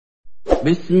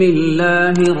بسم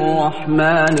الله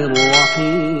الرحمن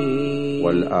الرحيم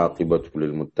والعاقبة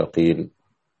للمتقين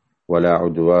ولا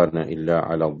عدوان إلا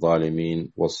على الظالمين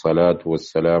والصلاة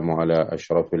والسلام على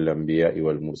أشرف الأنبياء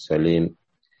والمرسلين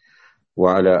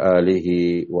وعلى آله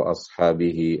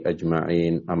وأصحابه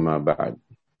أجمعين أما بعد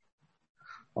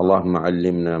اللهم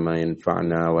علمنا ما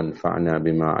ينفعنا وانفعنا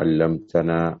بما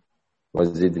علمتنا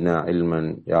وزدنا علما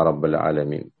يا رب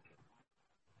العالمين.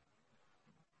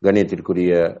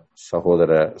 கண்ணியத்திற்குரிய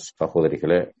சகோதர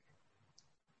சகோதரிகளே,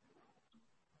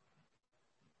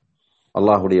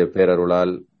 அல்லாஹுடைய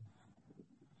பேரருளால்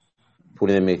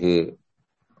புனிதமிகு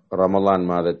ரமலான்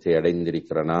மாதத்தை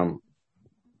அடைந்திருக்கிற நாம்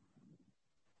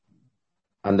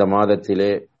அந்த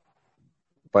மாதத்திலே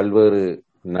பல்வேறு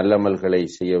நல்லமல்களை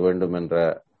செய்ய வேண்டும் என்ற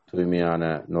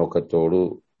தூய்மையான நோக்கத்தோடு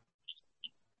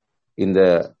இந்த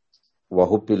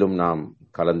வகுப்பிலும் நாம்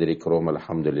கலந்திருக்கிறோம்.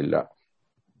 அல்ஹம்துலில்லாஹ்.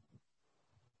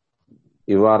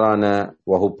 இவ்வாறான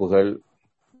வகுப்புகள்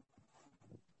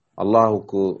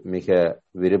அல்லாஹுக்கு மிக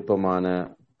விருப்பமான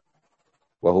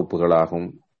வகுப்புகளாகும்.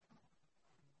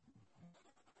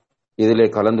 இதிலே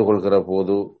கலந்து கொள்கிற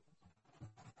போது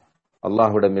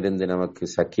அல்லாஹ்விடமிருந்து நமக்கு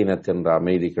சக்கீனத் என்ற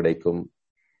அமைதி கிடைக்கும்.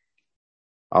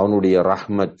 அவனுடைய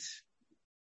ரஹ்மத்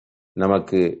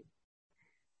நமக்கு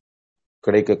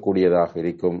கிடைக்கக்கூடியதாக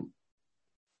இருக்கும்.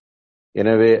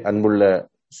 எனவே அன்புள்ள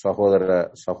சகோதர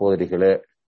சகோதரிகளே,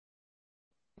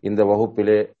 இந்த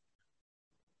வகுப்பிலே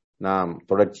நாம்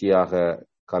தொடர்ச்சியாக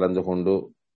கலந்து கொண்டு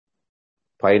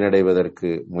பயனடைவதற்கு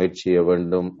முயற்சி செய்ய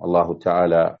வேண்டும். அல்லாஹு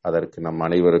தஆலா அதற்கு நம்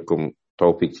அனைவருக்கும்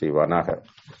தௌஃபீக் செய்வானாக.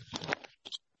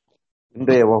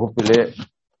 இன்றைய வகுப்பிலே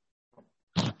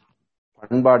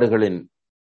பண்பாடுகளின்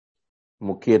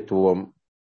முக்கியத்துவம்,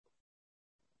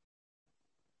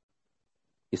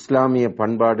 இஸ்லாமிய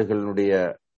பண்பாடுகளுடைய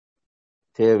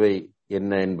தேவை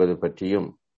என்ன என்பது பற்றியும்,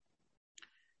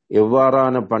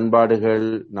 எவ்வாறான பண்பாடுகள்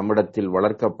நம்மிடத்தில்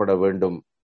வளர்க்கப்பட வேண்டும்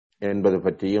என்பது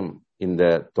பற்றியும் இந்த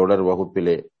தொடர்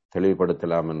வகுப்பிலே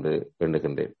தெளிவுபடுத்தலாம் என்று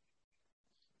எண்ணுகின்றேன்.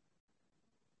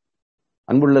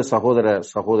 அன்புள்ள சகோதர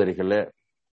சகோதரிகளே,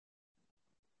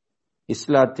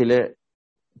 இஸ்லாத்திலே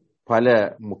பல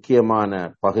முக்கியமான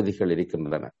பகுதிகள்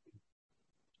இருக்கின்றன.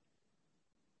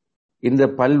 இந்த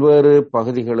பல்வேறு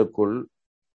பகுதிகளுக்குள்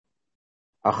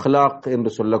அஹ்லாக்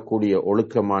என்று சொல்லக்கூடிய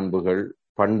ஒழுக்க மாண்புகள்,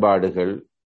 பண்பாடுகள்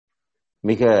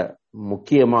மிக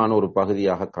முக்கியமான ஒரு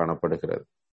பகுதியாக காணப்படுகிறது.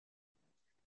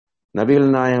 நபிகள்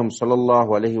நாயகம்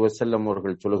ஸல்லல்லாஹு அலைஹி வஸல்லம்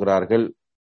அவர்கள் சொல்கிறார்கள்,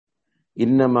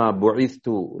 இன்னமா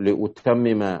புஇஸ்து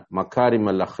லிஉத்தம்மிம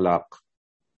மகாரிமல் அஹ்லாக்.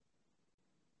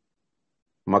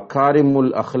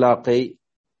 மக்காரிமுல் அஹ்லாக்கை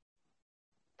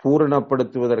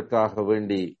பூரணப்படுத்துவதற்காக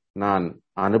வேண்டி நான்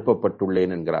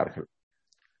அனுப்பப்பட்டுள்ளேன் என்கிறார்கள்.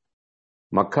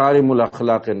 மக்காரிமுல்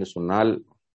அஹ்லாக் என்று சொன்னால்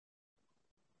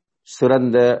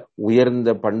சிறந்த உயர்ந்த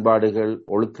பண்பாடுகள்,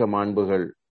 ஒழுக்க மாண்புகள்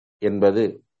என்பது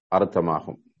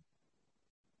அர்த்தமாகும்.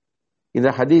 இந்த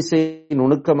ஹதீஸை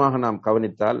நுணுக்கமாக நாம்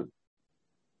கவனித்தால்,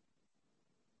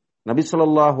 நபி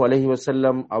ஸல்லல்லாஹு அலைஹி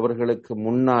வஸல்லம் அவர்களுக்கு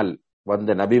முன்னால்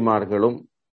வந்த நபிமார்களும்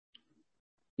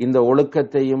இந்த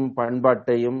ஒழுக்கத்தையும்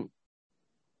பண்பாட்டையும்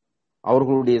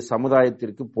அவர்களுடைய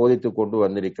சமுதாயத்திற்கு போதித்துக் கொண்டு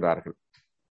வந்திருக்கிறார்கள்.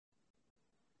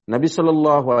 நபி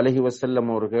ஸல்லல்லாஹு அலைஹி வஸல்லம்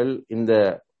அவர்கள் இந்த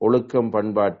ஒழுக்கம்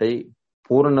பண்பாட்டை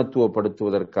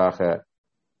பூரணத்துவப்படுத்துவதற்காக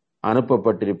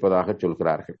அனுப்பப்பட்டிருப்பதாக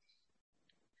சொல்கிறார்கள்.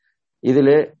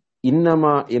 இதிலே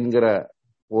இன்னமா என்கிற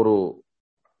ஒரு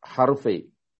ஹர்ஃபை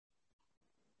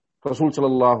ரசூல்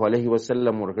ஸல்லல்லாஹு அலைஹி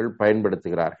வஸல்லம் அவர்கள்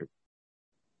பயன்படுத்துகிறார்கள்.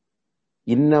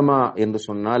 இன்னமா என்று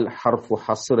சொன்னால் ஹர்ஃபு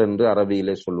ஹஸ்ர் என்று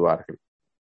அரபியிலே சொல்வார்கள்.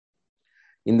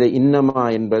 இந்த இன்னமா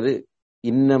என்பது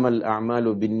இன்னமல்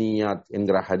அமாலு பின்னியாத்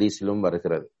என்கிற ஹதீஸிலும்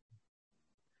வருகிறது.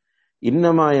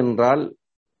 இன்னமா என்றால்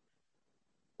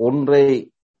ஒன்றை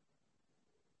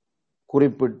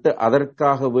குறிப்பிட்டு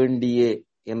அதற்காக வேண்டியே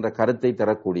என்ற கருத்தை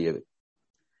தரக்கூடியது.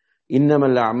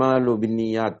 இன்னமல் அமாலு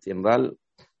பின்னியாத் என்றால்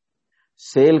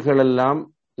செயல்களெல்லாம்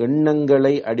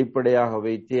எண்ணங்களை அடிப்படையாக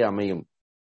வைத்தே அமையும்.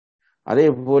 அதே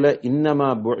போல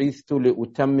இன்னமா புஇஸ்து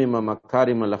லிஉத்தம்மிம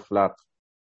மக்காரிமல் அஹ்லாக்,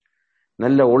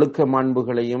 நல்ல ஒழுக்க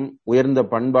மாண்புகளையும் உயர்ந்த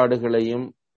பண்பாடுகளையும்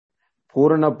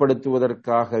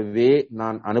பூரணப்படுத்துவதற்காகவே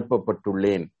நான்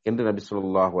அனுப்பப்பட்டுள்ளேன் என்று நபி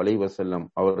ஸல்லல்லாஹு அலைஹி வஸல்லம்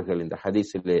அவர்கள் இந்த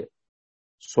ஹதீஸிலே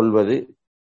சொல்வது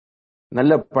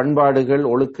நல்ல பண்பாடுகள்,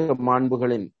 ஒழுக்க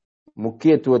மாண்புகளின்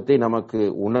முக்கியத்துவத்தை நமக்கு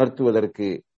உணர்த்துவதற்கு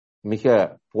மிக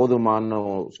போதுமான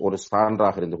ஒரு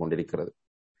சான்றாக இருந்து கொண்டிருக்கிறது.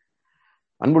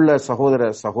 அன்புள்ள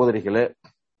சகோதர சகோதரிகளே,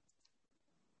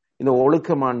 இந்த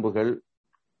ஒழுக்க மாண்புகள்,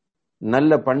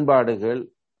 நல்ல பண்பாடுகள்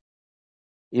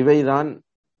இவைதான்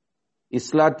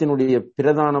இஸ்லாத்தினுடைய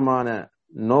பிரதானமான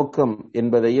நோக்கம்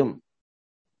என்பதையும்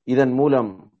இதன் மூலம்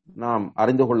நாம்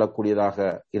அறிந்து கொள்ளக்கூடியதாக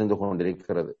இருந்து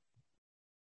கொண்டிருக்கிறது.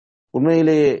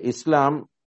 உண்மையிலேயே இஸ்லாம்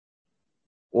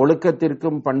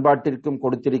ஒழுக்கத்திற்கும் பண்பாட்டிற்கும்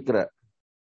கொடுத்திருக்கிற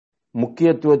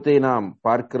முக்கியத்துவத்தை நாம்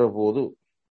பார்க்கிற போது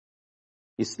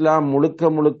இஸ்லாம் முழுக்க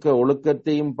முழுக்க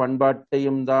ஒழுக்கத்தையும்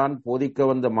பண்பாட்டையும் தான் போதிக்க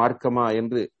வந்த மார்க்கமா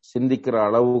என்று சிந்திக்கிற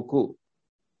அளவுக்கு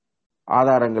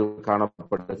ஆதாரங்கள்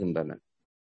காணப்படுகின்றன.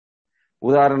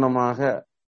 உதாரணமாக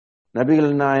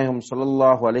நபிகள் நாயகம்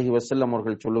ஸல்லல்லாஹு அலைஹி வஸல்லம்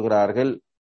அவர்கள் சொல்லுகிறார்கள்,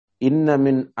 இன்ன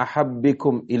மின்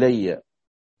அஹப்பிக்கும் இலைய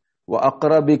வ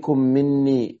அக்ரபிக்கும்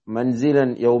மின்னி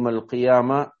மன்சிலன் யௌமல்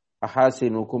கியாமா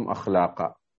அஹாசினுக்கும் அஹ்லாகா.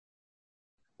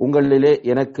 உங்களிலே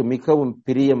எனக்கு மிகவும்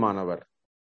பிரியமானவர்,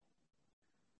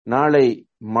 நாளை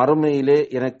மறுமையிலே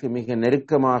எனக்கு மிக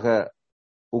நெருக்கமாக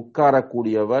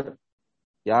உட்காரக்கூடியவர்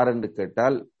யார் என்று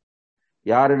கேட்டால்,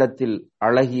 யாரிடத்தில்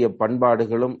அழகிய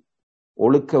பண்பாடுகளும்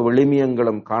ஒழுக்க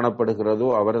விழுமியங்களும் காணப்படுகிறதோ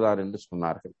அவர்தான் என்று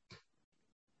சொன்னார்கள்.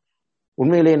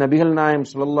 உண்மையிலே நபிகள் நாயகம்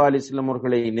ஸல்லல்லாஹு அலைஹி வஸல்லம்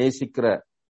அவர்களை நேசிக்கிற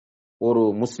ஒரு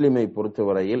முஸ்லிமை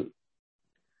பொறுத்தவரையில்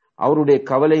அவருடைய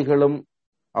கவலைகளும்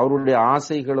அவருடைய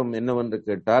ஆசைகளும் என்னவென்று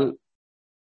கேட்டால்,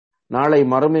 நாளை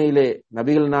மறுமையிலே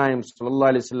நபிகள் நாயகம்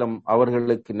ஸல்லல்லாஹு அலைஹி வஸல்லம்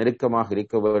அவர்களுக்கு நெருக்கமாக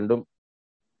இருக்க வேண்டும்,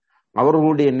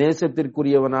 அவர்களுடைய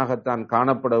நேசத்திற்குரியவனாகத்தான்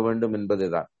காணப்பட வேண்டும்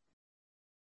என்பதுதான்.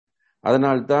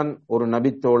 அதனால்தான் ஒரு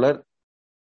நபித்தோழர்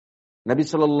நபி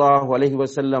ஸல்லல்லாஹு அலைஹி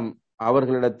வஸல்லம்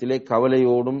அவர்களிடத்திலே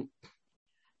கவலையோடும்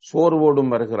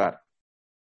சோர்வோடும் வருகிறார்.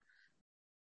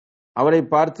 அவரை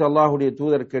பார்த்து அல்லாஹ்வுடைய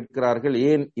தூதர் கேட்கிறார்கள்,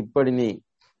 ஏன் இப்படி நீ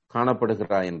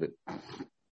காணப்படுகிறாய் என்று.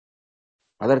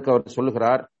 அதற்கு அவர்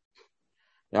சொல்லுகிறார்,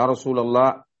 யா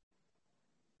ரசூலல்லாஹ்,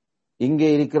 இங்கே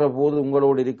இருக்கிற போது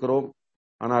உங்களோடு இருக்கிறோம்,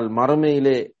 ஆனால்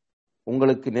மறுமையிலே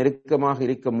உங்களுக்கு நெருக்கமாக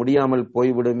இருக்க முடியாமல்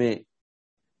போய்விடுமே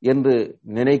என்று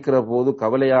நினைக்கிற போது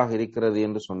கவலையாக இருக்கிறது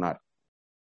என்று சொன்னார்.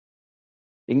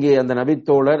 இங்கே அந்த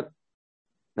நபித்தோழர்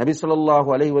நபி ஸல்லல்லாஹு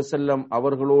அலைஹி வஸல்லம்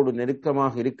அவர்களோடு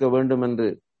நெருக்கமாக இருக்க வேண்டும் என்று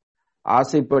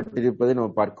ஆசைப்பட்டிருப்பதை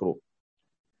நாம் பார்க்கிறோம்.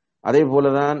 அதே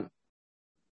போலதான்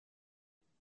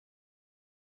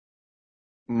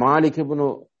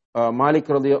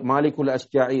மாலிகுல்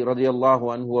அஷ்ஜாஇ ரலியல்லாஹு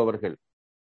அன்ஹு அவர்கள்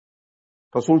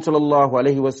ரசூல் ஸல்லல்லாஹு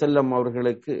அலைஹி வஸல்லம்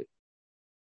அவர்களுக்கு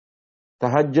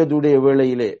தஹஜ்ஜுடைய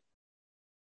வேளையிலே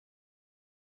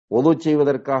வுது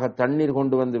செய்வதற்காக தண்ணீர்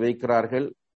கொண்டு வந்து வைக்கிறார்கள்.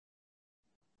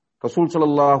 ரசூல்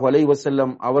ஸல்லல்லாஹு அலைஹி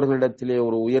வஸல்லம் அவர்களிடத்திலே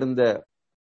ஒரு உயர்ந்த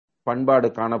பண்பாடு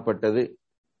காணப்பட்டது.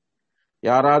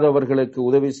 யாராவது அவர்களுக்கு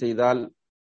உதவி செய்தால்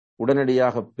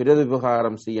உடனடியாக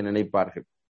பிரதிபகாரம் செய்ய நினைப்பார்கள்,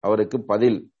 அவருக்கு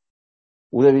பதில்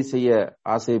உதவி செய்ய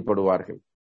ஆசைப்படுவார்கள்.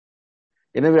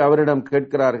 எனவே அவரிடம்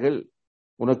கேட்கிறார்கள்,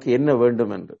 உனக்கு என்ன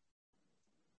வேண்டும் என்று.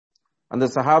 அந்த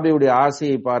சஹாபியுடைய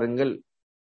ஆசையை பாருங்கள்,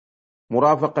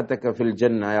 முராஃபகத்தக ஃபில்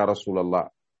ஜன்னah யா ரசூலல்லாஹ்,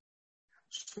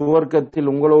 சுவர்க்கத்தில்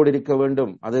உங்களோடு இருக்க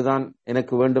வேண்டும், அதுதான்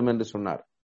எனக்கு வேண்டும் என்று சொன்னார்.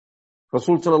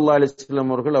 ரசூல் ஸல்லல்லாஹு அலைஹி வஸல்லம்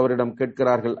அவர்கள் அவரிடம்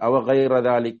கேட்கிறார்கள், அவ கைர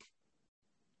தாலிக்,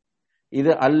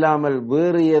 இது அல்லாமல்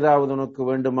வேறு ஏதாவது உனக்கு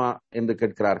வேண்டுமா என்று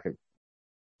கேட்கிறார்கள்.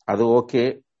 அது ஓகே,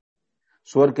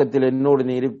 சுவர்க்கத்தில் என்னோடு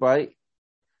நீ இருப்பாய்,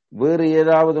 வேறு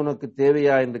ஏதாவது உனக்கு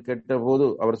தேவையா என்று கேட்டபோது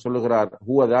அவர் சொல்லுகிறார்,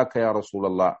 ஹுவ தாக்க யா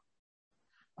ரசூலல்லாஹ்,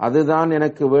 அதுதான்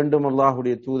எனக்கு வேண்டும்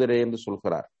அல்லாஹ்வுடைய தூதரே என்று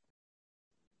சொல்கிறார்.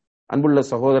 அன்புள்ள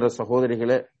சகோதர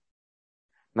சகோதரிகளே,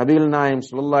 நபிகள் நாயகம்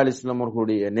ஸல்லல்லாஹு அலைஹி வஸல்லம்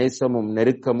அவர்களுடைய நேசமும்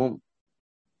நெருக்கமும்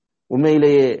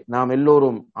உண்மையிலேயே நாம்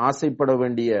எல்லோரும் ஆசைப்பட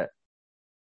வேண்டிய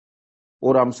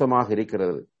ஒரு அம்சமாக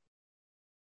இருக்கிறது.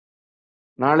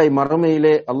 நாளை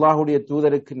மறுமையிலே அல்லாஹ்வுடைய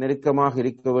தூதருக்கு நெருக்கமாக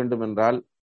இருக்க வேண்டும் என்றால்,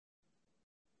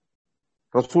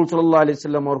 ரசூல் ஸல்லல்லாஹு அலைஹி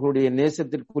வஸல்லம் அவர்களுடைய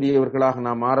நேசத்திற்குரியவர்களாக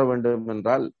நாம் மாற வேண்டும்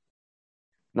என்றால்,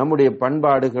 நம்முடைய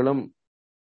பண்பாடுகளும்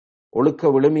ஒழுக்க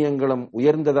விழுமியங்களும்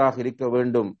உயர்ந்ததாக இருக்க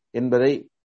வேண்டும் என்பதை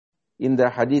இந்த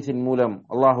ஹதீஸின் மூலம்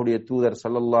அல்லாஹ்வுடைய தூதர்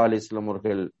ஸல்லல்லாஹு அலைஹி வஸல்லம்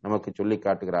அவர்கள் நமக்கு சொல்லி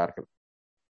காட்டுகிறார்கள்.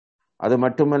 அது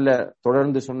மட்டுமல்ல,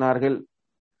 தொடர்ந்து சொன்னார்கள்,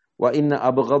 வ இன்ன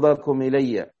அப்கதக்கும்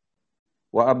இலைய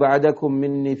வ அபஅதக்கும்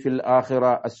மின்னி ஃபில்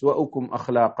ஆখিরা அஸ்வஉக்கும்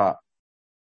அக்லாகா,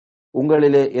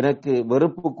 உங்களிலே எனக்கு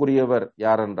வெறுப்புக்குரியவர்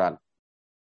யாரென்றால்,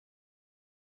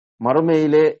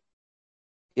 மறுமையிலே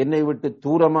என்னை விட்டு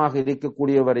தூரமாக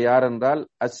இருக்கக்கூடியவர் யாரென்றால்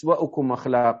அஸ்வஉக்கும்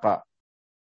அக்லாகா,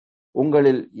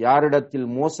 உங்களில் யாரிடத்தில்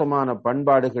மோசமான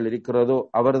பண்பாடுகள் இருக்கிறதோ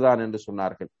அவர்தான் என்று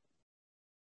சொன்னார்கள்.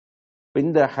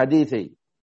 இந்த ஹதீஸை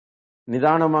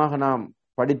நிதானமாக நாம்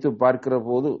படித்து பார்க்கிற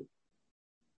போது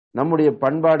நம்முடைய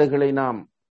பண்பாடுகளை நாம்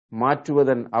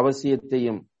மாற்றுவதன்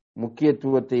அவசியத்தையும்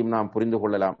முக்கியத்துவத்தையும் நாம் புரிந்து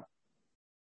கொள்ளலாம்.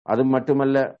 அது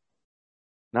மட்டுமல்ல,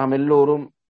 நாம் எல்லோரும்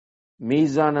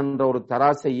மீசான் என்ற ஒரு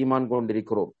தராசை ஈமான்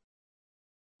கொண்டிருக்கிறோம்.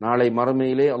 நாளை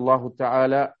மறுமையிலே அல்லாஹு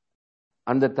தஆலா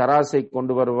அந்த தராசை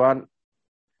கொண்டு வருவான்.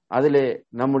 அதிலே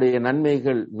நம்முடைய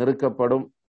நன்மைகள் நிறுக்கப்படும்.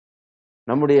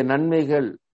 நம்முடைய நன்மைகள்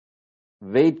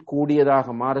வெயிட்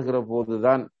கூடியதாக மாறுகிற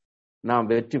போதுதான் நாம்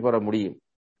வெற்றி பெற முடியும்.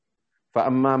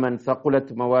 فَأَمَّا مَنْ ثَقُلَتْ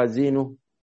مَوَازِينُهُ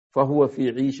فَهُوَ فِي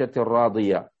عِيشَةٍ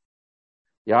رَاضِيَةٍ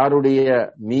யாருடைய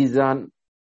மீசான்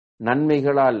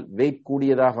நன்மைகளால் வெயிட்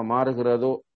கூடியதாக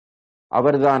மாறுகிறதோ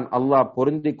அவர்தான் அல்லாஹ்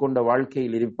பொருந்திக் கொண்ட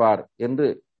வாழ்க்கையில் இருப்பார் என்று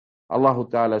அல்லாஹு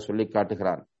தஆலா சொல்லி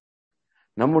காட்டுகிறான்.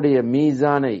 நம்முடைய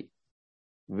மீசானை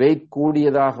வெயிட்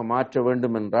கூடியதாக மாற்ற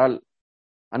வேண்டும் என்றால்,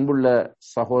 அன்புள்ள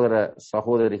சகோதர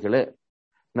சகோதரிகளே,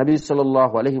 நபி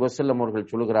ஸல்லல்லாஹு அலைஹி வஸல்லம் அவர்கள்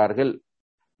சொல்கிறார்கள்,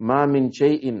 மா மின்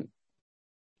ஷைஇன்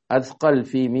அஸ்கல்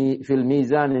ஃபில்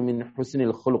மீசான் மின்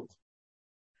ஹுஸ்னில் குலுக்.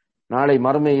 நாளை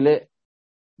மறுமையிலே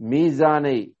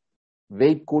மீசானை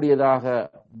வெயிட் கூடியதாக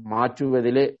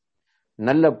மாற்றுவதிலே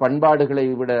நல்ல பண்பாடுகளை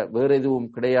விட வேற எதுவும்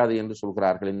கிடையாது என்று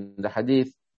சொல்கிறார்கள். இந்த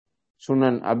ஹதீஸ்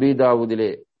சுனன் அபீ தாவூதிலே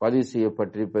பதிவு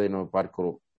செய்யப்பட்டிருப்பதை நாம்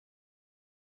பார்க்கிறோம்.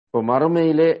 இப்போ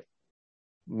மறுமையிலே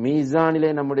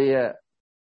மீசானிலே நம்முடைய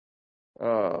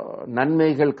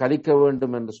நன்மைகள் கதிக்க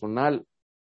வேண்டும் என்று சொன்னால்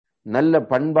நல்ல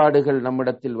பண்பாடுகள்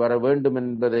நம்மிடத்தில் வர வேண்டும்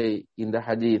என்பதை இந்த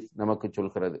ஹதீஸ் நமக்கு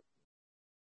சொல்கிறது.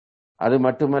 அது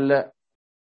மட்டுமல்ல,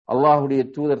 அல்லாஹுடைய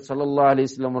தூதர் ஸல்லல்லாஹு அலைஹி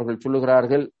வஸல்லம் அவர்கள்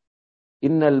சொல்லுகிறார்கள்,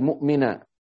 இன்னல் முஃமின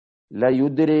லா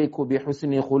யுத்ரிகு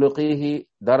பிஹுஸ்னி குலுகிஹி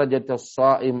தரஜத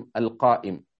ஸாயிம் அல்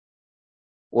காயிம்.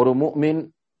 ஒரு முஃமின்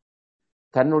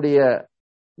தன்னுடைய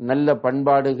நல்ல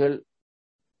பண்பாடுகள்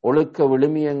ஒழுக்க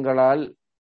விழுமியங்களால்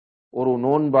ஒரு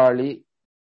நோன்பாளி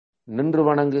நின்று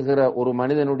வணங்குகிற ஒரு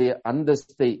மனிதனுடைய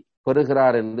அந்தஸ்தை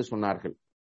பெறுகிறார் என்று சொன்னார்கள்.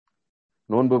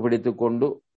 நோன்பு பிடித்துக் கொண்டு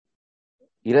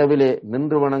இரவிலே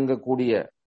நின்று வணங்கக்கூடிய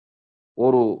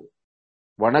ஒரு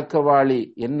வணக்கவாளி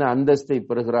என்ன அந்தஸ்தை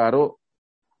பெறுகிறாரோ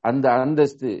அந்த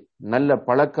அந்தஸ்து நல்ல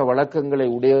பழக்க வழக்கங்களை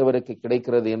உடையவருக்கு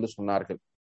கிடைக்கிறது என்று சொன்னார்கள்.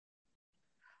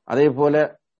 அதே போல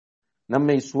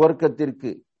நம்மை சுவர்க்கத்திற்கு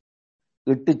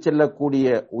இட்டுச் செல்லக்கூடிய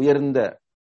உயர்ந்த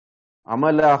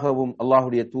அமலாகவும்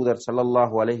அல்லாஹுடைய தூதர்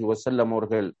ஸல்லல்லாஹு அலைஹி வஸல்லம்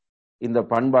அவர்கள் இந்த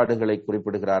பண்பாடுகளை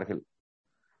குறிப்பிடுகிறார்கள்.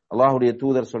 அல்லாஹுடைய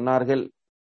தூதர் சொன்னார்கள்,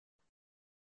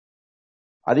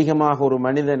 அதிகமாக ஒரு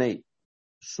மனிதனை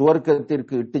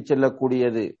சுவர்க்கத்திற்கு இட்டுச்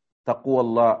செல்லக்கூடியது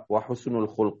தக்வல்லாஹ் வ ஹுஸ்னுல்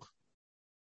குல்க்.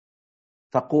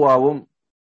 தக்வாவும்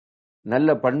நல்ல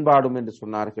பண்பாடும் என்று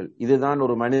சொன்னார்கள். இதுதான்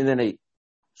ஒரு மனிதனை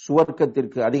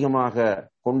சுவர்க்கத்திற்கு அதிகமாக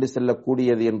கொண்டு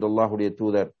செல்லக்கூடியது என்று அல்லாஹுடைய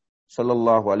தூதர்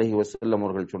ஸல்லல்லாஹு அலைஹி வஸல்லம்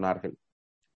அவர்கள் சொன்னார்கள்.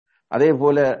 அதே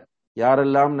போல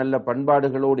யாரெல்லாம் நல்ல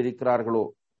பண்பாடுகளோடு இருக்கிறார்களோ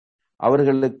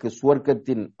அவர்களுக்கு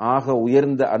சுவர்க்கத்தின் ஆக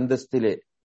உயர்ந்த அந்தஸ்திலே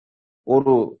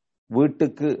ஒரு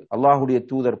வீட்டுக்கு அல்லாஹுடைய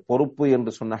தூதர் பொறுப்பு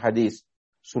என்று சொன்ன ஹதீஸ்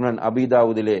சுனன் அபீ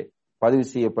தாவூதிலே பதிவு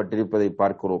செய்யப்பட்டிருப்பதை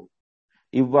பார்க்கிறோம்.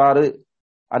 இவ்வாறு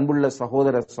அன்புள்ள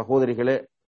சகோதர சகோதரிகளே,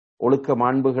 ஒழுக்க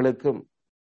மாண்புகளுக்கும்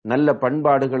நல்ல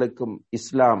பண்பாடுகளுக்கும்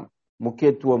இஸ்லாம்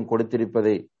முக்கியத்துவம்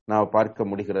கொடுத்திருப்பதை நாம் பார்க்க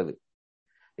முடிகிறது.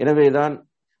 எனவேதான்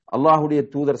அல்லாஹுடைய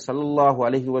தூதர் ஸல்லல்லாஹு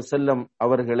அலைஹி வஸல்லம்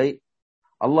அவர்களை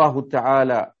அல்லாஹு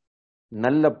தஆலா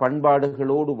நல்ல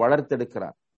பண்பாடுகளோடு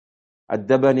வளர்த்தெடுக்கிறார்.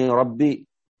 அத்தபனி ரப்பி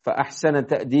ஃபஅஹ்ஸன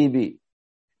தஅதீபி.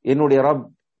 என்னுடைய ரப்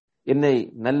என்னை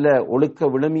நல்ல ஒழுக்க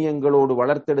விழுமியங்களோடு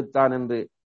வளர்த்தெடுத்தான் என்று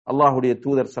அல்லாஹுடைய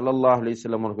தூதர் ஸல்லல்லாஹு அலைஹி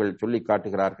வஸல்லம் அவர்கள் சொல்லி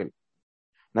காட்டுகிறார்கள்.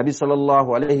 நபி ஸல்லல்லாஹு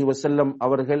அலைஹி வஸல்லம்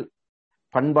அவர்கள்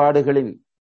பண்பாடுகளின்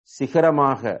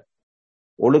சிகரமாக,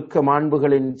 ஒழுக்க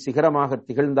மாண்புகளின் சிகரமாக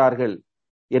திகழ்ந்தார்கள்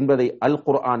என்பதை அல்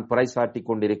குர்ஆன் பறைசாட்டிக்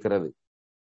கொண்டிருக்கிறது.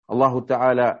 அல்லாஹு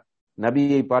தஆலா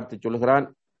நபியை பார்த்து சொல்கிறான்,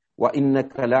 வ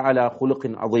இன்னக லஅலா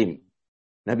குலுகின் அதீம்.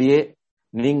 நபியே,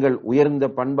 நீங்கள் உயர்ந்த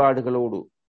பண்பாடுகளோடு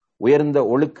உயர்ந்த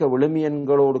ஒழுக்க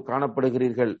விழுமியங்களோடு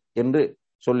காணப்படுகிறீர்கள் என்று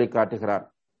சொல்லி காட்டுகிறார்.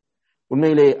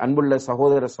 உண்மையிலே அன்புள்ள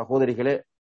சகோதர சகோதரிகளே,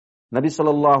 நபி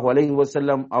ஸல்லல்லாஹு அலைஹி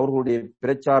வஸல்லம் அவர்களுடைய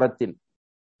பிரச்சாரத்தின்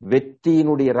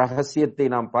வெற்றியினுடைய ரகசியத்தை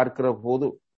நாம் பார்க்கிற போது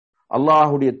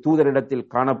அல்லாஹுடைய தூதரிடத்தில்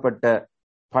காணப்பட்ட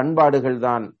பண்பாடுகள்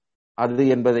தான் அது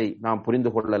என்பதை நாம் புரிந்து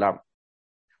கொள்ளலாம்.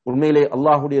 உண்மையிலே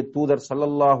அல்லாஹுடைய தூதர்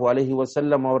ஸல்லல்லாஹு அலைஹி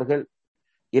வஸல்லம் அவர்கள்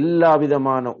எல்லா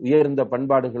விதமான உயர்ந்த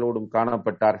பண்பாடுகளோடும்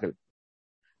காணப்பட்டார்கள்.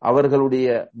 அவர்களுடைய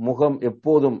முகம்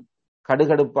எப்போதும்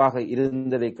கடுகடுப்பாக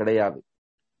இருந்ததே கிடையாது.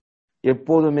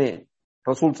 எப்போதுமே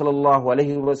ரசூல் ஸல்லல்லாஹு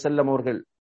அலைஹி வஸல்லம் அவர்கள்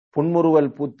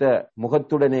புன்முறுவல் பூத்த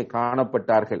முகத்துடனே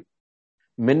காணப்பட்டார்கள்.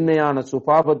 மென்மையான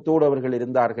சுபாவத்தோடு அவர்கள்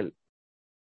இருந்தார்கள்.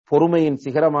 பொறுமையின்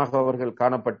சிகரமாக அவர்கள்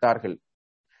காணப்பட்டார்கள்.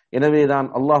 எனவேதான்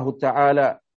அல்லாஹு தஆலா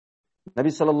நபி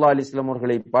ஸல்லல்லாஹு அலைஹி வஸல்லம்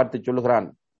அவர்களை பார்த்து சொல்கிறான்,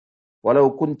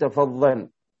 வலவ் குன்த ஃபவ்வன்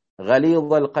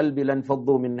கலீதல் கல்பி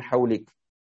லன்ஃபது மின் ஹவுலிக்.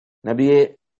 நபியே,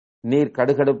 நீர்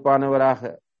கடுகடுப்பானவராக,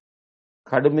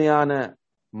 கடுமையான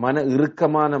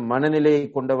இறுக்கமான மனநிலையை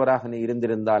கொண்டவராக நீ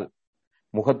இருந்திருந்தால்,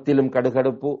 முகத்திலும்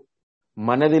கடுகடுப்பு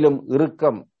மனதிலும்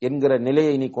இறுக்கம் என்கிற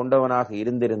நிலையை நீ கொண்டவனாக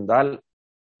இருந்திருந்தால்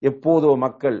எப்போதோ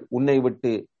மக்கள் உன்னை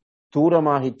விட்டு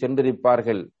தூரமாகி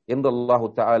சென்றிருப்பார்கள் என்று அல்லாஹு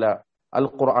தஆலா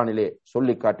அல் குர்ஆனிலே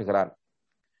சொல்லி காட்டுகிறார்.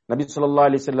 நபி ஸல்லல்லாஹு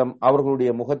அலைஹி வஸல்லம்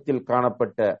அவர்களுடைய முகத்தில்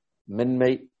காணப்பட்ட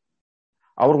மென்மை,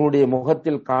 அவர்களுடைய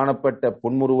முகத்தில் காணப்பட்ட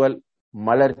புன்முறுவல்,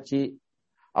 மலர்ச்சி,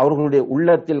 அவர்களுடைய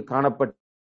உள்ளத்தில் காணப்பட்ட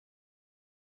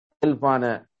இயல்பான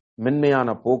மென்மையான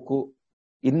போக்கு,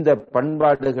 இந்த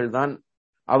பண்பாடுகள் தான்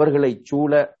அவர்களை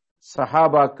சூழ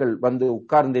சஹாபாக்கள் வந்து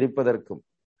உட்கார்ந்திருப்பதற்கும்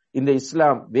இந்த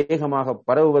இஸ்லாம் வேகமாக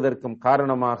பரவுவதற்கும்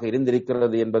காரணமாக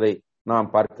இருந்திருக்கிறது என்பதை நாம்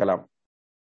பார்க்கலாம்.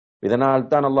 இதனால்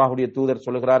தான் அல்லாஹ்வுடைய தூதர்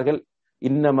சொல்கிறார்கள்,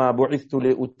 இன்னமா புஇஸ்து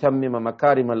லிஉத்தம்மிம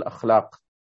மகாரிமல் அக்லாக்,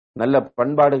 நல்ல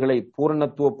பண்பாடுகளை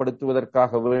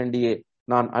பூரணத்துவப்படுத்துவதற்காக வேண்டியே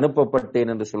நான்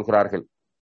அனுப்பப்பட்டேன் என்று சொல்கிறார்கள்.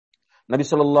 நபி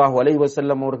ஸல்லல்லாஹு அலைஹி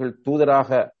வஸல்லம் அவர்கள்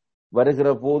தூதராக வருகிற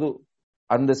போது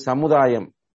அந்த சமுதாயம்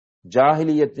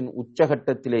ஜாஹிலியத்தின்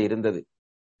உச்சகட்டத்திலே இருந்தது.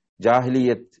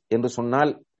 ஜாஹிலியத் என்று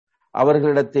சொன்னால்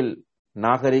அவர்களிடத்தில்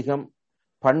நாகரிகம்,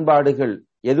 பண்பாடுகள்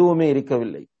எதுவுமே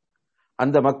இருக்கவில்லை.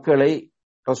 அந்த மக்களை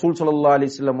ரசூல் ஸல்லல்லாஹு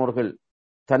அலைஹி வஸல்லம் அவர்கள்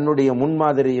தன்னுடைய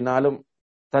முன்மாதிரியினாலும்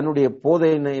தன்னுடைய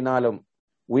போதனையினாலும்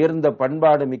உயர்ந்த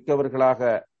பண்பாடு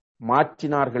மிக்கவர்களாக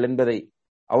மாற்றினார்கள் என்பதை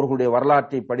அவர்களுடைய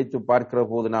வரலாற்றை படித்து பார்க்கிற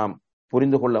போது நாம்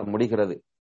புரிந்து கொள்ள முடிகிறது.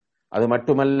 அது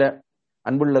மட்டுமல்ல,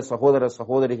 அன்புள்ள சகோதர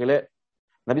சகோதரிகளே,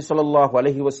 நபி ஸல்லல்லாஹு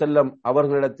அலைஹி வஸல்லம்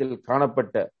அவர்களிடத்தில்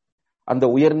காணப்பட்ட அந்த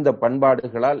உயர்ந்த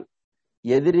பண்பாடுகளால்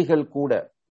எதிரிகள் கூட,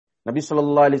 நபி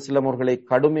ஸல்லல்லாஹு அலைஹி வஸல்லம் அவர்களை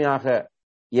கடுமையாக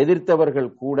எதிர்த்தவர்கள்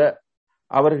கூட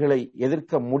அவர்களை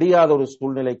எதிர்க்க முடியாத ஒரு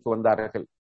சூழ்நிலைக்கு வந்தார்கள்.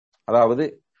 அதாவது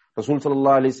ரசூல்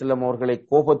ஸல்லல்லாஹு அலைஹி வஸல்லம் அவர்களை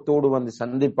கோபத்தோடு வந்து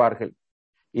சந்திப்பார்கள்.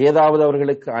 ஏதாவது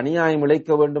அவர்களுக்கு அநியாயம்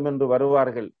இழைக்க வேண்டும் என்று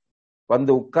வருவார்கள்.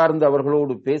 வந்து உட்கார்ந்து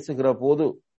அவர்களோடு பேசுகிற போது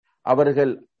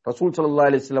அவர்கள் ரசூல் ஸல்லல்லாஹு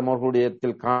அலைஹி வஸல்லம் அவர்களுடைய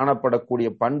காணப்படக்கூடிய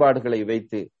பண்பாடுகளை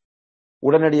வைத்து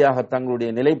உடனடியாக தங்களுடைய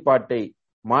நிலைப்பாட்டை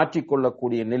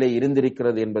மாற்றிக்கொள்ளக்கூடிய நிலை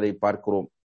இருந்திருக்கிறது என்பதை பார்க்கிறோம்.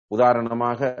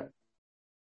 உதாரணமாக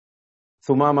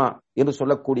சுமாமா என்று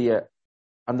சொல்லக்கூடிய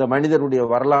அந்த மனிதருடைய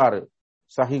வரலாறு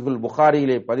சஹீஹுல்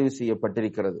புகாரியிலே பதிவு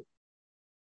செய்யப்பட்டிருக்கிறது.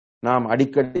 நாம்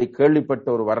அடிக்கடி கேள்விப்பட்ட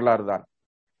ஒரு வரலாறு தான்.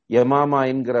 யமாமா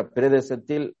என்கிற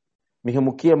பிரதேசத்தில் மிக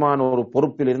முக்கியமான ஒரு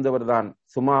பொறுப்பில் இருந்தவர் தான்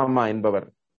சுமாமா என்பவர்.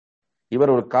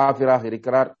 இவர் ஒரு காஃபிராக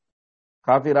இருக்கிறார்.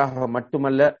 காஃபிராக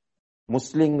மட்டுமல்ல,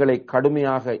 முஸ்லிம்களை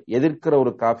கடுமையாக எதிர்க்கிற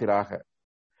ஒரு காஃபிராக,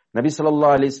 நபி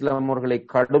ஸல்லல்லாஹு அலைஹி வஸல்லம் அவர்களை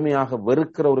கடுமையாக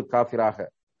வெறுக்கிற ஒரு காஃபிராக,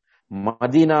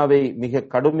 மதீனாவை மிக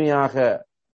கடுமையாக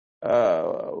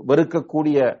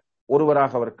வெறுக்கக்கூடிய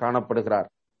ஒருவராக அவர் காணப்படுகிறார்.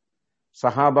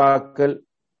 சஹாபாக்கள்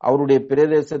அவருடைய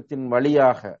பிரதேசத்தின்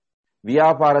வழியாக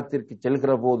வியாபாரத்திற்கு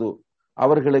செல்கிற போது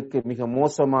அவர்களுக்கு மிக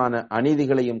மோசமான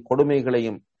அநீதிகளையும்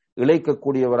கொடுமைகளையும்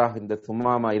இழைக்கக்கூடியவராக இந்த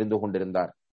சுமாமா இருந்து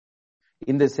கொண்டிருந்தார்.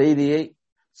 இந்த செய்தியை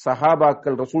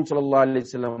சஹாபாக்கள் ரசூல் ஸல்லல்லாஹு அலைஹி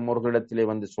வஸல்லம் அவர்களிடத்திலே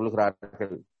வந்து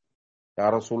சொல்கிறார்கள். யா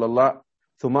ரசூலல்லாஹ்,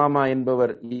 சுமாமா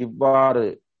என்பவர் இவ்வாறு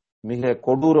மிக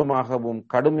கொடூரமாகவும்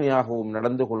கடுமையாகவும்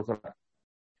நடந்து கொள்கிறார்.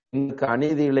 எங்களுக்கு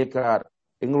அநீதி இழைக்கிறார்,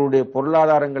 எங்களுடைய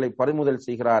பொருளாதாரங்களை பறிமுதல்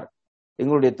செய்கிறார்,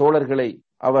 எங்களுடைய தோழர்களை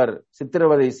அவர்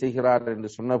சித்திரவதை செய்கிறார் என்று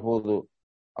சொன்னபோது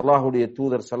அல்லாஹ்வுடைய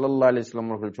தூதர் ஸல்லல்லாஹு அலைஹி வஸல்லம்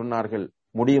அவர்கள் சொன்னார்கள்,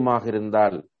 முடியுமாக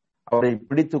இருந்தால் அவரை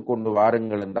பிடித்து கொண்டு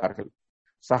வாருங்கள் என்றார்கள்.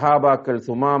 சஹாபாக்கள்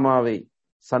சுமாமாவை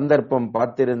சந்தர்ப்பம்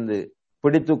பார்த்திருந்து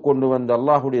பிடித்து கொண்டு வந்து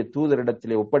அல்லாஹ்வுடைய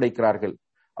தூதரிடத்திலே ஒப்படைக்கிறார்கள்.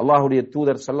 அல்லாஹ்வுடைய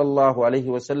தூதர் ஸல்லல்லாஹு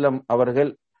அலைஹி வஸல்லம்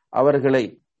அவர்களை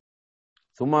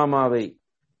சுமாமாவை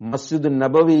மஸ்ஜிது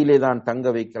நபவியிலே தான் தங்க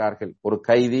வைக்கிறார்கள். ஒரு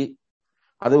கைதி,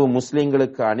 அதுவும்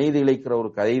முஸ்லிம்களுக்கு அநீதி இழைக்கிற ஒரு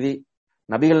கைதி,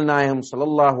 நபிகள் நாயகம்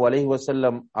ஸல்லல்லாஹு அலைஹி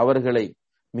வஸல்லம் அவர்களை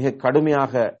மிக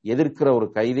கடுமையாக எதிர்க்கிற ஒரு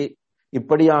கைதி,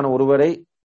 இப்படியான ஒருவரை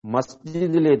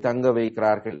மஸ்ஜிதிலே தங்க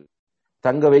வைக்கிறார்கள்.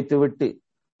 தங்க வைத்துவிட்டு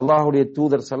அல்லாஹ்வுடைய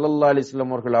தூதர் ஸல்லல்லாஹு அலைஹி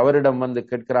வஸல்லம் அவர்கள் அவரிடம் வந்து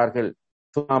கேட்கிறார்கள்,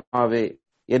 சுமாமாவே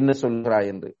என்ன சொல்கிறாய்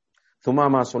என்று.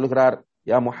 சுமாமா சொல்கிறார்,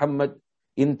 யா முஹம்மத்,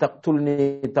 இன் தக்துல்னி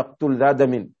தக்துல்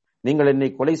தாதமின், நீங்கள் என்னை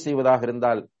கொலை செய்வதாக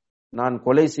இருந்தால் நான்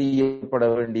கொலை செய்யப்பட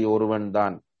வேண்டிய ஒருவன்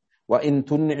தான். வ இன்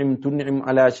துன்இம் துன்இம்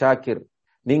அலா ஷாக்கிர்,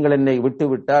 நீங்கள் என்னை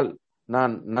விட்டுவிட்டால்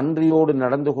நான் நன்றியோடு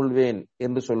நடந்து கொள்வேன்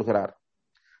என்று சொல்கிறார்.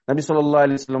 நபி ஸல்லல்லாஹு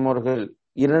அலைஹி வஸல்லம் அவர்கள்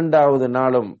இரண்டாவது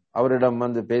நாளும் அவரிடம்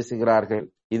வந்து பேசுகிறார்கள்.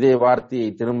 இதே வார்த்தையை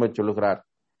திரும்ப சொல்கிறார்.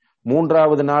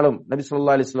 மூன்றாவது நாளும் நபி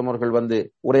ஸல்லல்லாஹு அலைஹி வஸல்லம் அவர்கள் வந்து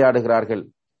உரையாடுகிறார்கள்.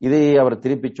 இதையே அவர்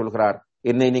திருப்பி சொல்கிறார்,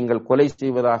 என்னை நீங்கள் கொலை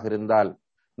செய்வதாக இருந்தால்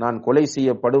நான் கொலை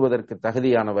செய்யப்படுவதற்கு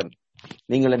தகுதியானவன்,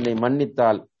 நீங்கள் என்னை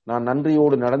மன்னித்தால் நான்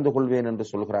நன்றியோடு நடந்து கொள்வேன் என்று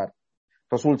சொல்கிறார்.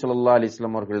 ரசூல் ஸல்லல்லாஹு அலைஹி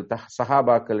வஸல்லம் அவர்கள்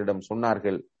சஹாபாக்களிடம்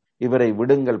சொன்னார்கள், இவரை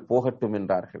விடுங்கள், போகட்டும்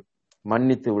என்றார்கள்.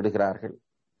 மன்னித்து விடுகிறார்கள்.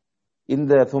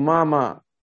 இந்த சுமாமா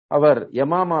அவர்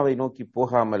யமாமாவை நோக்கி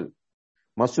போகாமல்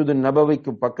மஸ்ஜிது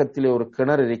நபவிக்கு பக்கத்திலே ஒரு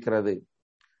கிணறு இருக்கிறது,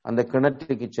 அந்த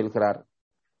கிணற்றுக்கு செல்கிறார்.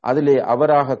 அதிலே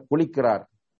அவராக குளிக்கிறார்.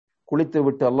 குளித்து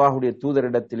விட்டு அல்லாஹ்வுடைய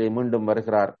தூதரிடத்திலே மீண்டும்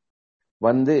வருகிறார்.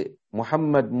 வந்து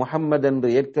முஹம்மத் என்று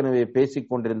ஏற்கனவே பேசிக்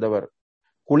கொண்டிருந்தவர்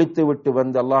குளித்து விட்டு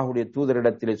வந்து அல்லாஹ்வுடைய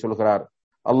தூதரிடத்திலே சொல்கிறார்,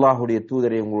 அல்லாஹுடைய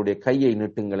தூதரை உங்களுடைய கையை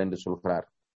நீட்டுங்கள் என்று சொல்கிறார்.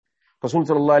 ரசூல்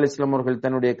ஸல்லல்லாஹு அலைஹி வஸல்லம் அவர்கள்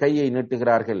தன்னுடைய கையை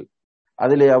நீட்டுகிறார்கள்.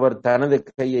 அதிலே அவர் தனது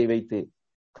கையை வைத்து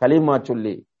கலிமா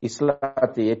சொல்லி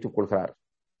இஸ்லாத்தை ஏற்றுக்கொள்கிறார்.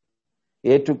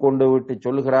 ஏற்றுக்கொண்டு விட்டு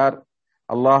சொல்கிறார்,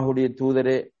 அல்லாஹுடைய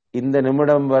தூதரே, இந்த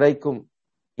நிமிடம் வரைக்கும்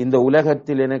இந்த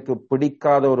உலகத்தில் எனக்கு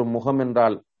பிடிக்காத ஒரு முகம்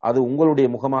என்றால் அது உங்களுடைய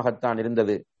முகமாகத்தான்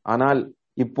இருந்தது. ஆனால்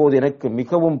இப்போது எனக்கு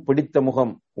மிகவும் பிடித்த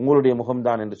முகம் உங்களுடைய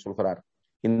முகம்தான் என்று சொல்கிறார்.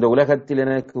 இந்த உலகத்தில்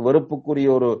எனக்கு வெறுப்புக்குரிய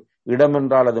ஒரு இடம்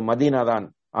என்றால் அது மதீனா தான்.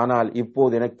 ஆனால்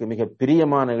இப்போது எனக்கு மிக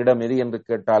பிரியமான இடம் எது என்று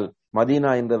கேட்டால்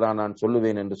மதீனா என்றுதான் நான்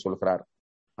சொல்லுவேன் என்று சொல்கிறார்.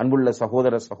 அன்புள்ள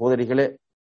சகோதர சகோதரிகளே,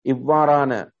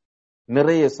 இவ்வாறான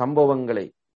நிறைய சம்பவங்களை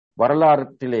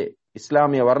வரலாற்றிலே,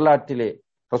 இஸ்லாமிய வரலாற்றிலே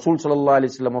ரசூல் ஸல்லல்லாஹு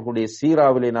அலைஹி வஸல்லம் அவர்களுடைய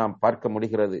சீராவிலே நாம் பார்க்க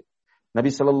முடிகிறது. நபி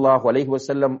ஸல்லல்லாஹு அலைஹி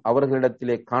வஸல்லம்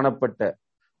அவர்களிடத்திலே காணப்பட்ட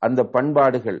அந்த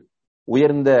பண்பாடுகள்,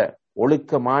 உயர்ந்த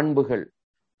ஒழுக்க மாண்புகள்,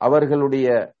 அவர்களுடைய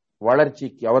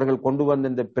வளர்ச்சிக்கு அவர்கள் கொண்டு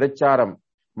வந்த இந்த பிரச்சாரம்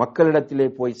மக்களிடத்திலே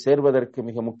போய் சேர்வதற்கு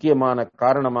மிக முக்கியமான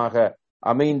காரணமாக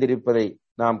அமைந்திருப்பதை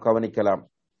நாம் கவனிக்கலாம்.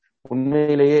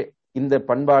 உண்மையிலேயே இந்த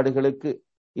பண்பாடுகளுக்கு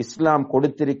இஸ்லாம்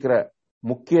கொடுத்திருக்கிற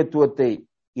முக்கியத்துவத்தை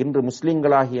இன்று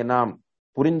முஸ்லிம்களாகிய நாம்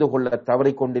புரிந்து கொள்ள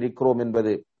தவறிக்கொண்டிருக்கிறோம்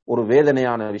என்பது ஒரு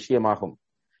வேதனையான விஷயமாகும்.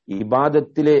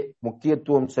 இபாதத்திலே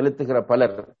முக்கியத்துவம் செலுத்துகிற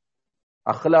பலர்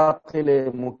அஹ்லாக்கிலே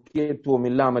முக்கியத்துவம்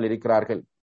இல்லாமல் இருக்கிறார்கள்.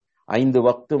 5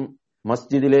 வக்தும்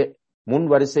மஸ்ஜிதிலே முன்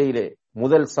வரிசையிலே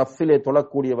முதல் சஃபிலே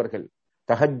தொழக்கூடியவர்கள்,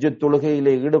 தஹஜ்ஜுத்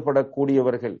தொழுகையிலே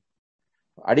ஈடுபடக்கூடியவர்கள்,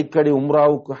 அடிக்கடி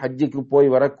உம்ராவுக்கு ஹஜ்ஜுக்கு போய்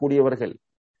வரக்கூடியவர்கள்,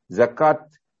 ஜக்காத்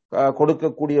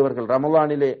கொடுக்கக்கூடியவர்கள்,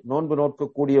 ரமலானிலே நோன்பு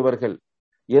நோக்கக்கூடியவர்கள்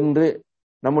என்று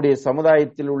நம்முடைய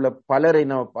சமுதாயத்தில் உள்ள பலரை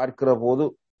நாம் பார்க்கிற போது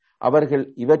அவர்கள்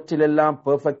இவற்றிலெல்லாம்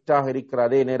பெர்ஃபெக்டாக இருக்கிற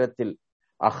அதே நேரத்தில்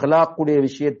அஹ்லாக்குடைய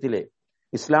விஷயத்திலே,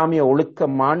 இஸ்லாமிய ஒழுக்க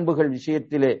மாண்புகள்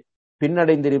விஷயத்திலே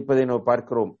பின்னடைந்திருப்பதை நாம்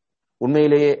பார்க்கிறோம்.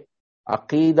 உண்மையிலேயே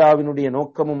அகீதாவினுடைய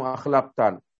நோக்கமும் அஹ்லாக்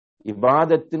தான்,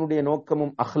 இபாதத்தினுடைய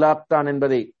நோக்கமும் அஹ்லாக் தான்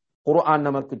என்பதை குர்ஆன்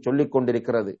நமக்கு சொல்லிக்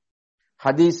கொண்டிருக்கிறது,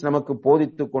 ஹதீஸ் நமக்கு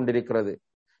போதித்துக் கொண்டிருக்கிறது.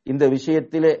 இந்த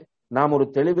விஷயத்திலே நாம் ஒரு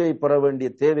தெளிவை பெற வேண்டிய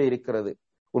தேவை இருக்கிறது.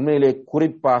 உண்மையிலே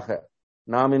குறிப்பாக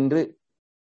நாம் இன்று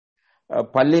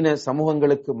பல்லின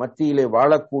சமூகங்களுக்கு மத்தியிலே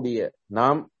வாழக்கூடிய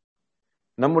நாம்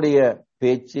நம்முடைய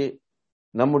பேச்சு,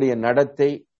 நம்முடைய நடத்தை,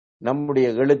 நம்முடைய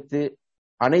எழுத்து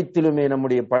அனைத்திலுமே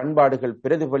நம்முடைய பண்பாடுகள்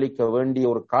பிரதிபலிக்க வேண்டிய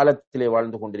ஒரு காலத்திலே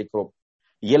வாழ்ந்து கொண்டிருக்கிறோம்.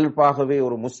 இயல்பாகவே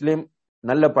ஒரு முஸ்லிம்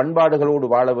நல்ல பண்பாடுகளோடு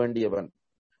வாழ வேண்டியவன்.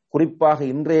 குறிப்பாக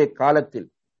இன்றைய காலத்தில்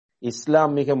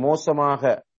இஸ்லாம் மிக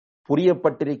மோசமாக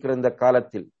புரியப்பட்டிருக்கிற இந்த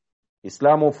காலத்தில்,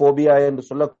 இஸ்லாமோபோபியா என்று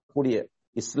சொல்லக்கூடிய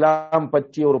இஸ்லாம்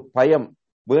பற்றிய ஒரு பயம்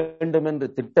வேண்டுமென்று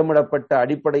திட்டமிடப்பட்ட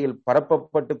அடிப்படையில்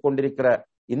பரப்பப்பட்டு கொண்டிருக்கிற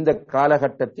இந்த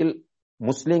காலகட்டத்தில்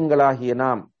முஸ்லிம்களாகிய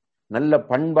நாம் நல்ல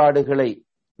பண்பாடுகளை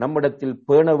நம்மிடத்தில்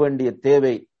பேண வேண்டிய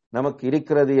தேவை நமக்கு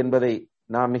இருக்கிறது என்பதை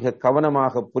நாம் மிக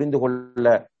கவனமாக புரிந்து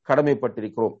கொள்ள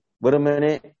கடமைப்பட்டிருக்கிறோம்.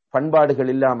 வெறுமனே பண்பாடுகள்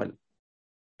இல்லாமல்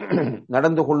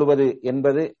நடந்து கொள்வது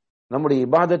என்பது நம்முடைய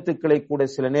இபாதத்துக்களை கூட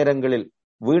சில நேரங்களில்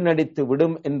வீணடித்து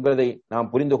விடும் என்பதை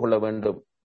நாம் புரிந்து கொள்ள வேண்டும்.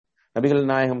 நபிகள்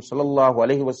நாயகம் ஸல்லல்லாஹு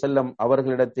அலைஹி வஸல்லம்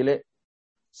அவர்களிடத்திலே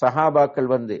சஹாபாக்கள்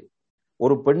வந்து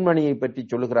ஒரு பெண்மணியை பற்றி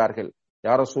சொல்லுகிறார்கள்.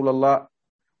 யா ரசூலல்லாஹ்,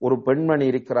 ஒரு பெண்மணி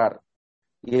இருக்கிறார்,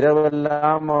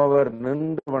 இரவெல்லாம் அவர்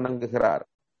நின்று வணங்குகிறார்,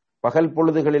 பகல்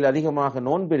பொழுதுகளில் அதிகமாக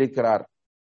நோன்பு இருக்கிறார்.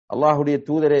 அல்லாஹுடைய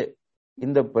தூதரே,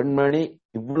 இந்த பெண்மணி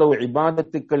இவ்வளவு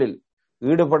இபாதத்துக்களில்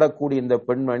ஈடுபடக்கூடிய இந்த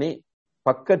பெண்மணி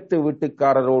பக்கத்து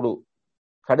வீட்டுக்காரரோடு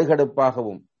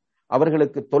கடுகடுப்பாகவும்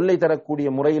அவர்களுக்கு தொல்லை தரக்கூடிய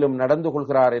முறையிலும் நடந்து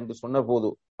கொள்கிறார் என்று சொன்னபோது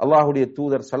அல்லாஹுடைய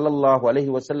தூதர் ஸல்லல்லாஹு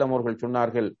அலைஹி வஸல்லம் அவர்கள்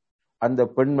சொன்னார்கள், அந்த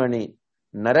பெண்மணி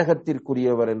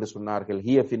நரகத்திற்குரியவர் என்று சொன்னார்கள்.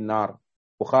 ஹிய ஃபின்னார்,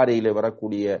 புகாரியிலே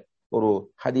வரக்கூடிய ஒரு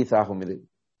ஹதீஸ் ஆகும் இது.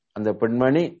 அந்த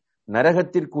பெண்மணி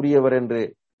நரகத்திற்குரியவர் என்று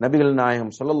நபிகள்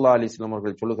நாயகம் ஸல்லல்லாஹு அலைஹி வஸல்லம்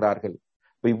அவர்கள் சொல்லுகிறார்கள்.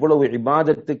 இவ்வளவு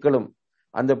இபாதத்துக்களும்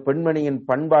அந்த பெண்மணியின்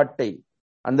பண்பாட்டை,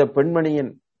 அந்த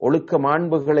பெண்மணியின் ஒழுக்க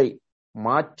மாண்புகளை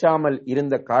மாற்றாமல்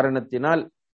இருந்த காரணத்தினால்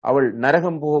அவள்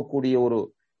நரகம் போகக்கூடிய ஒரு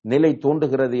நிலை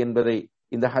தோன்றுகிறது என்பதை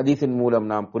இந்த ஹதீஸின் மூலம்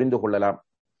நாம் புரிந்து கொள்ளலாம்.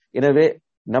 எனவே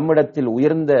நம்மிடத்தில்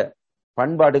உயர்ந்த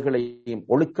பண்பாடுகளையும்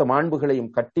ஒழுக்க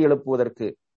மாண்புகளையும் கட்டி எழுப்புவதற்கு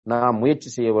நாம் முயற்சி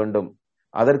செய்ய வேண்டும்.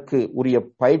 அதற்கு உரிய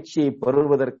பயிற்சியை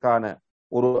பெறுவதற்கான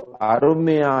ஒரு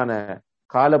அருமையான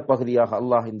காலப்பகுதியாக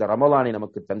அல்லாஹ் இந்த ரமலானை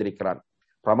நமக்கு தந்திருக்கிறான்.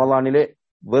 ரமலானிலே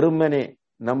வெறுமனே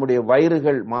நம்முடைய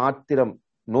வயிறுகள் மாத்திரம்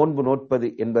நோன்பு நோட்பது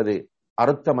என்பது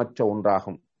அர்த்தமற்ற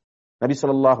ஒன்றாகும். நபி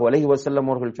ஸல்லல்லாஹு அலைஹி வஸல்லம்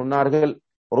அவர்கள் சொன்னார்கள்,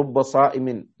 ருப்ப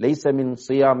ஸாயிமின் லைஸ மின்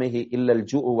ஸியாமிஹி இல்லல்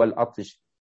ஜூஉ வல் அத்ஷ்.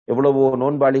 எவ்வளவோ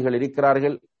நோன்பாளிகள்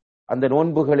இருக்கிறார்கள், அந்த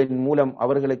நோன்புகளின் மூலம்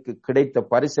அவர்களுக்கு கிடைத்த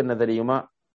பரிசு என்ன தெரியுமா?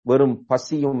 வெறும்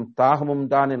பசியும் தாகமும்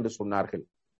தான் என்று சொன்னார்கள்.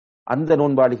 அந்த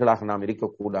நோன்பாளிகளாக நாம்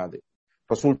இருக்கக்கூடாது.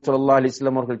 ரசூல் ஸல்லல்லாஹு அலைஹி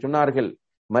வஸல்லம் அவர்கள் சொன்னார்கள்,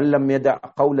 من لم يدع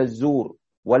قول الزور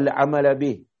والعمل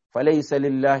به فليس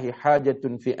لله حاجة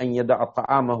في أن يدع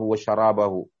طعامه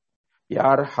وشرابه.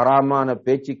 யார் ஹராமான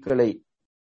பேச்சுக்களை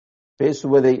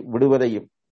பேசுவதை விடுவதையும்,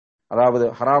 அதாவது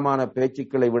ஹராமான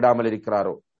பேச்சுக்களை விடாமல்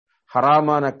இருக்கிறாரோ,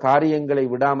 ஹராமான காரியங்களை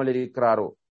விடாமல் இருக்கிறாரோ,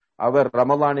 அவர்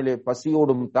ரமலானிலே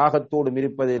பசியோடும் தாகத்தோடும்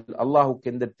இருப்பதில் அல்லாஹுக்கு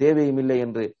எந்த தேவையும் இல்லை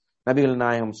என்று நபிகள்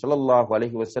நாயகம் ஸல்லல்லாஹு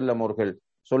அலைஹி வஸல்லம் அவர்கள்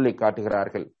சொல்லி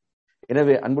காட்டுகிறார்கள்.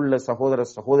 எனவே அன்புள்ள சகோதர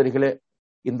சகோதரிகளே,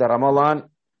 இந்த ரமலான்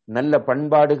நல்ல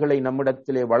பண்பாடுகளை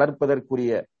நம்மிடத்திலே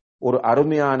வளர்ப்பதற்குரிய ஒரு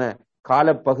அருமையான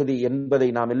காலப்பகுதி என்பதை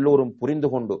நாம் எல்லோரும் புரிந்து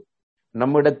கொண்டு,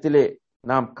 நம்மிடத்திலே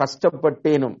நாம்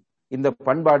கஷ்டப்பட்டேனும் இந்த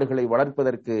பண்பாடுகளை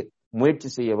வளர்ப்பதற்கு முயற்சி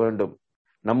செய்ய வேண்டும்.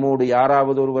 நம்மோடு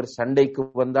யாராவது ஒருவர் சண்டைக்கு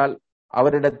வந்தால்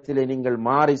அவரிடத்திலே நீங்கள்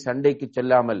மாறி சண்டைக்கு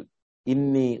செல்லாமல்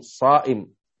இன்னி சாயிம்,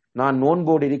 நான்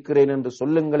நோன்போடு இருக்கிறேன் என்று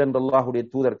சொல்லுங்கள் என்று அல்லாஹ்வுடைய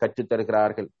தூதர் கற்றுத்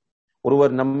தருகிறார்கள்.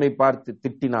 ஒருவர் நம்மை பார்த்து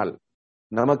திட்டினால்,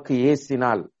 நமக்கு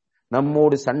ஏசினால்,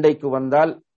 நம்மோடு சண்டைக்கு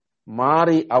வந்தால்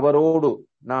மாறி அவரோடு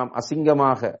நாம்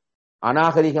அசிங்கமாக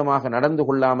அநாகரிகமாக நடந்து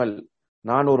கொள்ளாமல்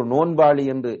நான் ஒரு நோன்பாளி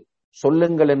என்று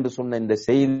சொல்லுங்கள் என்று சொன்ன இந்த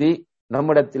செய்தி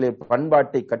நம்மிடத்திலே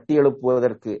பண்பாட்டை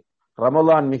கட்டியெழுப்புவதற்கு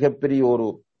ரமலான் மிகப்பெரிய ஒரு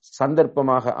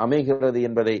சந்தர்ப்பமாக அமைகிறது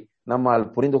என்பதை நம்மால்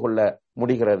புரிந்து கொள்ள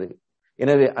முடிகிறது.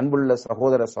 எனவே அன்புள்ள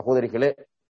சகோதர சகோதரிகளே,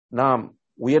 நாம்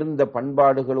உயர்ந்த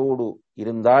பண்பாடுகளோடு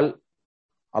இருந்தால்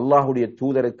அல்லாஹுடைய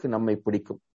தூதருக்கு நம்மை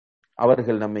பிடிக்கும்,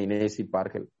 அவர்கள் நம்மை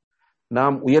நேசிப்பார்கள்.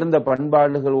 நாம் உயர்ந்த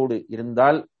பண்பாடுகளோடு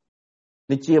இருந்தால்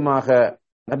நிச்சயமாக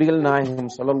நபிகள் நாயகம்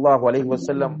ஸல்லல்லாஹு அலைஹி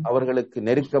வஸல்லம் அவர்களுக்கு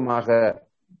நெருக்கமாக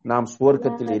நாம்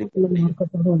சுவர்க்கத்தில் இருக்க முடியும்.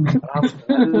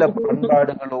 நல்ல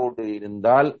பண்பாடுகளோடு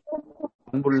இருந்தால்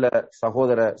அன்புள்ள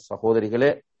சகோதர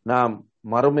சகோதரிகளே, நாம்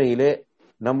மறுமையிலே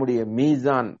நம்முடைய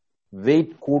மீசான்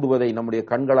வெயிட் கூடுவதை நம்முடைய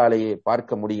கண்களாலேயே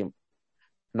பார்க்க முடியும்.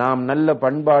 நாம் நல்ல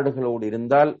பண்பாடுகளோடு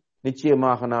இருந்தால்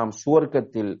நிச்சயமாக நாம்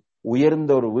சுவர்க்கத்தில்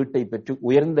உயர்ந்த ஒரு வீட்டை பெற்று,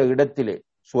 உயர்ந்த இடத்திலே,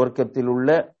 சுவர்க்கத்தில் உள்ள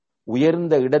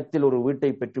உயர்ந்த இடத்தில் ஒரு வீட்டை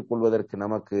பெற்றுக் கொள்வதற்கு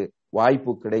நமக்கு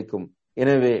வாய்ப்பு கிடைக்கும்.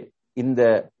 எனவே இந்த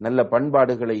நல்ல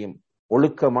பண்பாடுகளையும்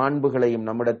ஒழுக்க மாண்புகளையும்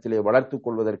நம்மிடத்திலே வளர்த்துக்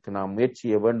கொள்வதற்கு நாம்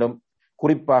முயற்சிய வேண்டும்.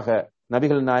 குறிப்பாக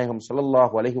நபிகள் நாயகம்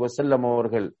ஸல்லல்லாஹு அலைஹி வஸல்லம்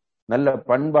அவர்கள் நல்ல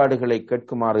பண்பாடுகளை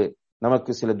கேட்குமாறு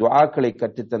நமக்கு சில துஆக்களை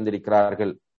கற்றுத்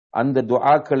தந்திருக்கிறார்கள். அந்த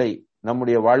துஆக்களை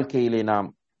நம்முடைய வாழ்க்கையிலே நாம்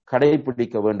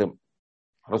கடைபிடிக்க வேண்டும்.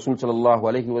 ரசூல் ஸல்லல்லாஹு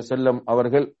அலைஹி வஸல்லம்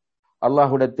அவர்கள்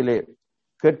அல்லாஹ்விடத்திலே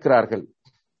கேட்கிறார்கள்,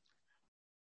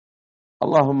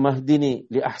 அல்லாஹும்ம ஹ்தினி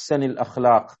லிஅஹ்ஸனில்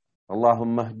அக்லாக்,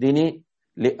 அல்லாஹும்ம ஹ்தினி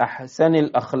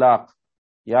லிஅஹ்ஸனில் அக்லாக்,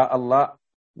 யா அல்லாஹ்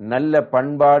நல்ல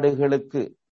பண்பாடுகளுக்கு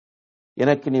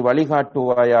எனக்கு நீ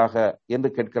வழிகாட்டுவாயாக என்று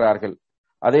கேட்கிறார்கள்.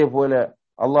 அதே போல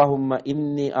அல்லாஹும்ம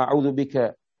இன்னி அஊது பிக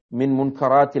மின்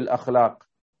முன்கராத்தில் அக்லாக்,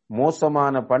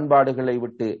 மோசமான பண்பாடுகளை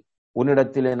விட்டு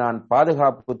உன்னிடத்திலே நான்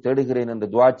பாதுகாப்பு தேடுகிறேன் என்று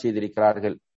துஆ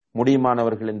செய்திருக்கிறார்கள்.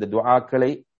 முடியுமானவர்கள் இந்த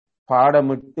துஆக்களை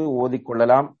பாடமிட்டு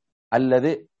ஓதிக்கொள்ளலாம்,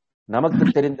 அல்லது நமக்கு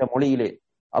தெரிந்த மொழியிலே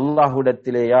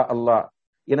அல்லாஹ்விடத்திலே யா அல்லாஹ்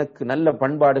எனக்கு நல்ல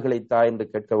பண்பாடுகளை தா என்று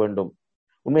கேட்க வேண்டும்.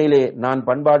 உண்மையிலே நான்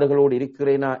பண்பாடுகளோடு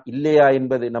இருக்கிறேனா இல்லையா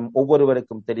என்பது நம்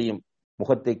ஒவ்வொருவருக்கும் தெரியும்.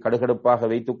 முகத்தை கடுகடுப்பாக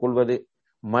வைத்துக் கொள்வது,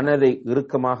 மனதை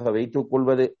இறுக்கமாக வைத்துக்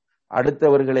கொள்வது,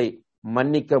 அடுத்தவர்களை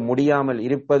மன்னிக்க முடியாமல்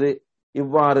இருப்பது,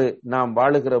 இவ்வாறு நாம்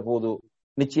வாழுகிற போது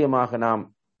நிச்சயமாக நாம்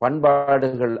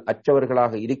பண்பாடுகள்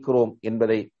அற்றவர்களாக இருக்கிறோம்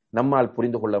என்பதை நம்மால்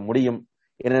புரிந்து கொள்ள முடியும்.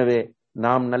 எனவே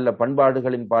நாம் நல்ல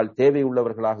பண்பாடுகளின் பால்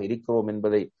தேவையுள்ளவர்களாக இருக்கிறோம்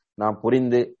என்பதை நாம்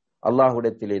புரிந்து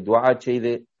அல்லாஹ்விடத்திலே துஆ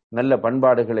செய்து நல்ல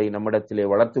பண்பாடுகளை நம்மிடத்திலே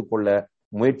வளர்த்துக் கொள்ள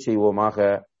முயற்சி செய்வோமாக.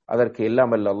 அதற்கு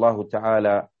எல்லாம் வல்ல அல்லாஹு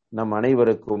தஆலா நம்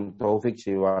அனைவருக்கும் தௌஃபீக்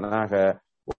செய்வானாக.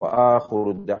 وآخر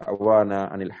دعوانا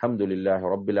أن الحمد لله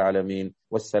رب العالمين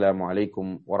والسلام عليكم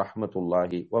ورحمة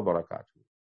الله وبركاته.